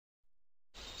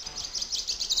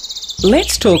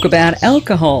Let's talk about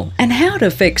alcohol and how it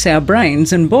affects our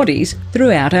brains and bodies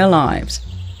throughout our lives.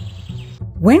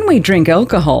 When we drink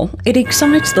alcohol, it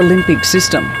excites the limbic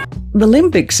system. The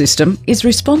limbic system is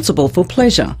responsible for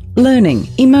pleasure, learning,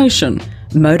 emotion,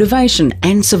 motivation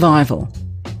and survival.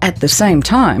 At the same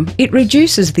time, it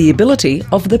reduces the ability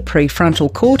of the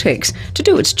prefrontal cortex to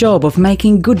do its job of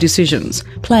making good decisions,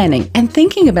 planning and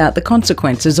thinking about the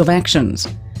consequences of actions.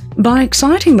 By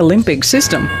exciting the limbic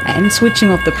system and switching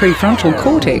off the prefrontal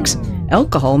cortex,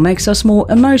 alcohol makes us more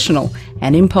emotional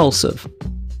and impulsive.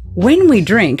 When we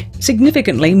drink,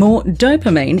 significantly more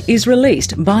dopamine is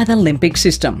released by the limbic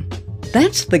system.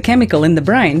 That's the chemical in the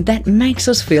brain that makes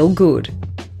us feel good.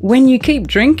 When you keep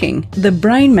drinking, the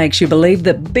brain makes you believe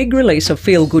that big release of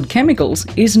feel-good chemicals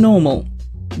is normal.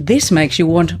 This makes you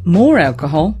want more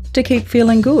alcohol to keep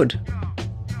feeling good.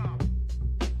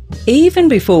 Even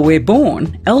before we're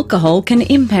born, alcohol can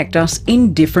impact us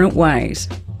in different ways.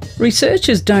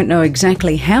 Researchers don't know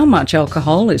exactly how much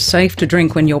alcohol is safe to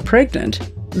drink when you're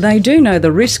pregnant. They do know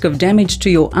the risk of damage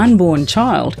to your unborn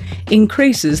child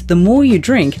increases the more you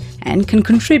drink and can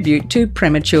contribute to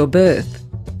premature birth.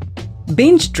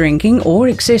 Binge drinking or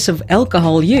excessive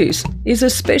alcohol use is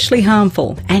especially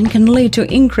harmful and can lead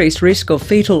to increased risk of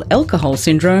fetal alcohol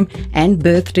syndrome and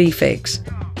birth defects.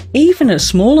 Even a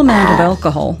small amount of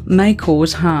alcohol may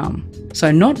cause harm,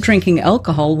 so not drinking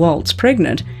alcohol whilst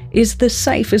pregnant is the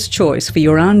safest choice for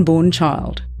your unborn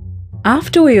child.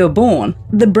 After we are born,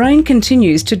 the brain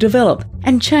continues to develop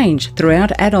and change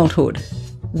throughout adulthood.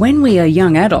 When we are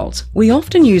young adults, we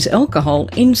often use alcohol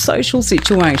in social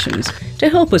situations to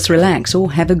help us relax or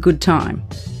have a good time.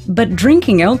 But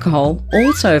drinking alcohol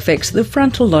also affects the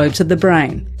frontal lobes of the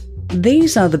brain.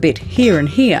 These are the bit here and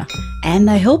here, and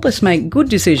they help us make good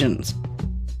decisions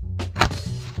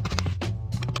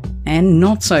and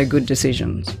not so good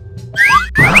decisions.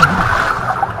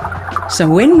 So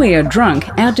when we are drunk,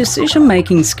 our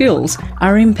decision-making skills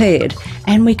are impaired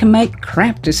and we can make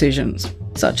crap decisions,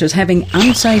 such as having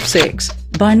unsafe sex,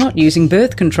 by not using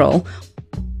birth control,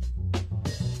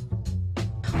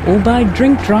 or by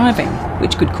drink driving,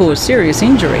 which could cause serious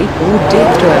injury or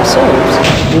death to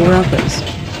ourselves or others.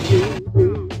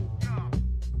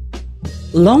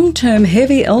 Long-term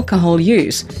heavy alcohol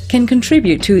use can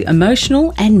contribute to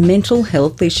emotional and mental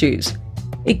health issues.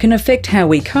 It can affect how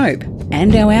we cope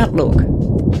and our outlook.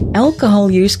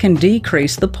 Alcohol use can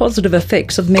decrease the positive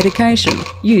effects of medication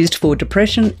used for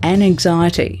depression and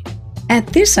anxiety. At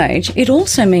this age, it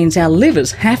also means our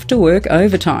livers have to work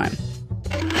overtime.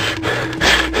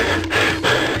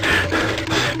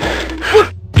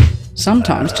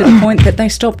 Sometimes to the point that they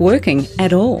stop working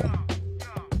at all.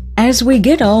 As we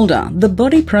get older, the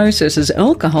body processes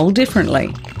alcohol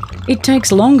differently. It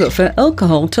takes longer for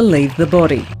alcohol to leave the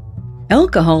body.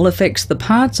 Alcohol affects the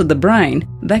parts of the brain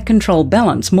that control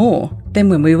balance more than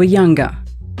when we were younger.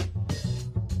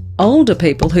 Older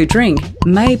people who drink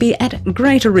may be at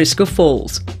greater risk of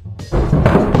falls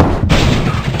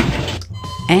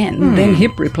and then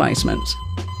hip replacements.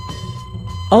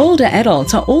 Older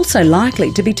adults are also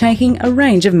likely to be taking a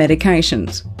range of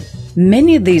medications.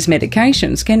 Many of these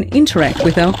medications can interact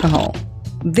with alcohol.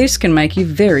 This can make you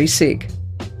very sick.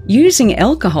 Using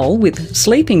alcohol with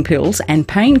sleeping pills and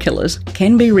painkillers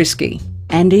can be risky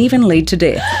and even lead to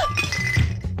death.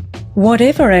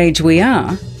 Whatever age we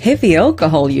are, heavy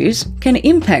alcohol use can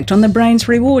impact on the brain's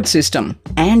reward system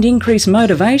and increase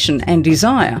motivation and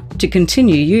desire to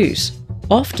continue use,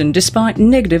 often despite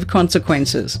negative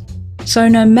consequences. So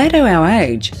no matter our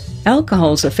age,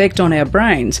 alcohol's effect on our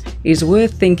brains is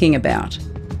worth thinking about.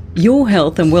 Your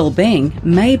health and well-being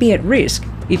may be at risk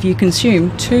if you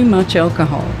consume too much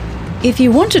alcohol. If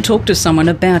you want to talk to someone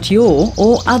about your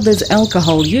or others'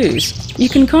 alcohol use, you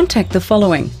can contact the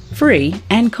following free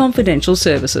and confidential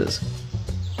services.